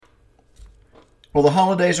Well, the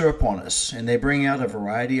holidays are upon us, and they bring out a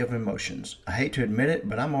variety of emotions. I hate to admit it,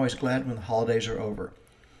 but I'm always glad when the holidays are over.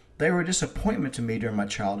 They were a disappointment to me during my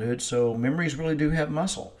childhood, so memories really do have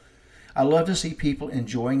muscle. I love to see people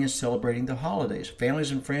enjoying and celebrating the holidays.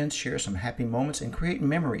 Families and friends share some happy moments and create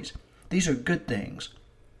memories. These are good things.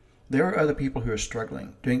 There are other people who are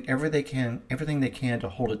struggling, doing everything they can to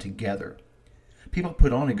hold it together. People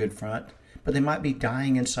put on a good front, but they might be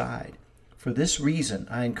dying inside. For this reason,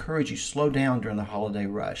 I encourage you slow down during the holiday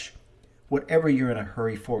rush. Whatever you're in a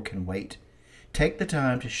hurry for can wait. Take the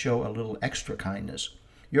time to show a little extra kindness.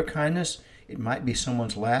 Your kindness, it might be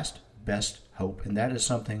someone's last, best hope, and that is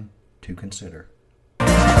something to consider.